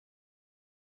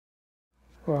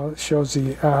Well, it shows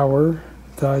the hour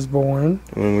that I was born.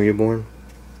 When were you born?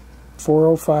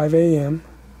 4:05 a.m.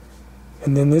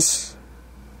 And then this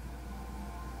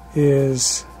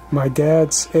is my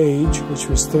dad's age, which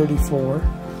was 34.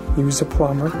 He was a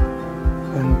plumber.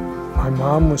 And my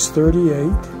mom was 38.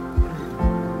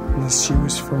 And she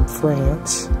was from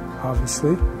France,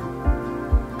 obviously.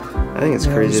 I think it's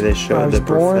crazy they showed the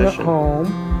profession. I was born at home.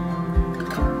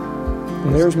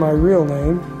 And there's my real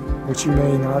name, which you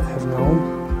may not have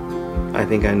known. I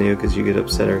think I knew because you get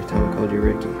upset every time I called you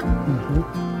Ricky.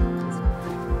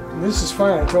 This is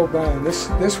fine. I told Brian,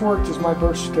 this worked as my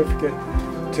birth certificate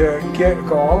to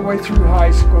go all the way through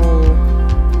high school,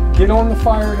 get on the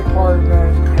fire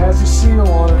department, has a seal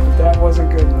on it, but that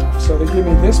wasn't good enough. So they give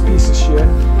me this piece of shit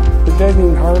that doesn't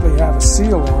even hardly have a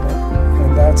seal on it,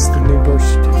 and that's the new birth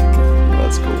certificate.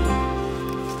 That's cool.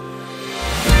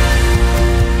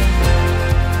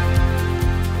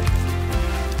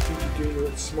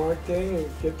 Smart thing and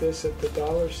get this at the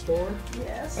dollar store.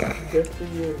 Yes. Good for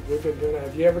you. We've been doing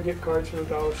that. Do you ever get cards from the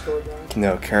dollar store, guys?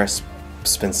 No, Kara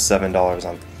spends $7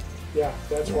 on. Yeah,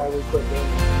 that's why we quit doing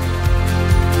it.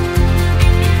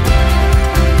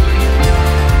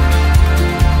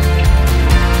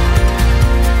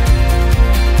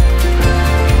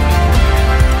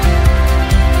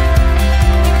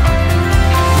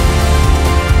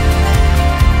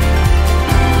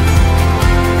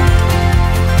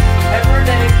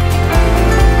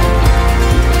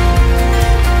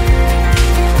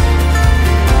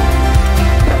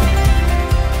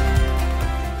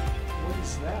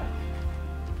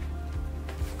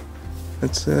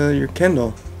 That's your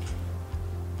Kindle.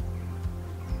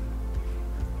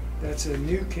 That's a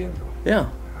new Kindle. Yeah.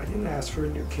 I didn't ask for a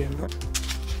new Kindle.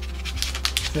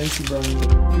 Thank you,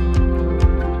 Brian.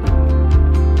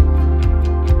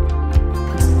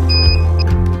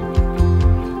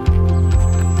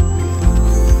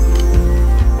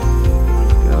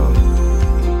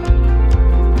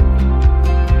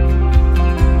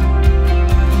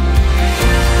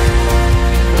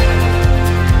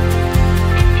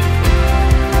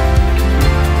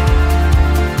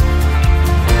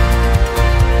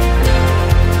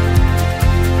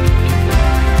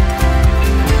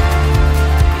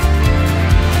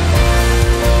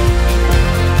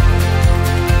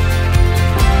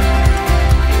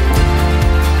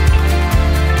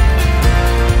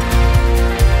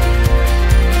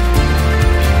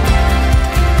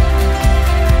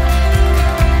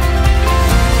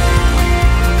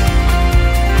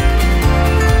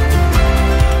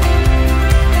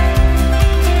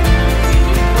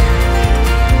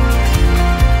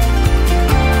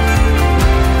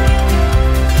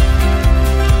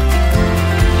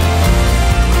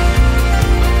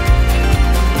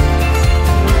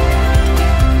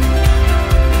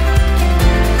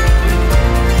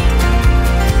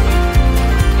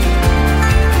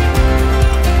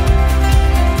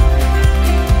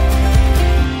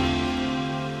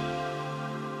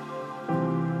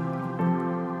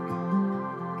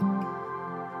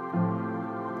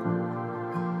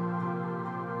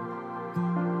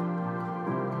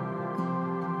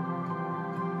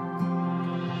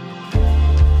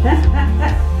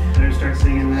 Better start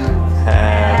singing now.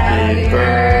 Happy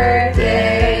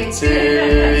birthday to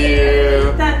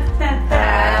you.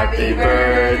 Happy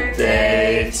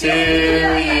birthday to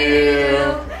you.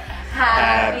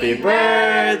 Happy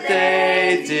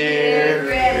birthday, dear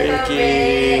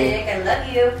Ricky. I love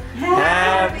you.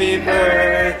 Happy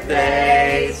birthday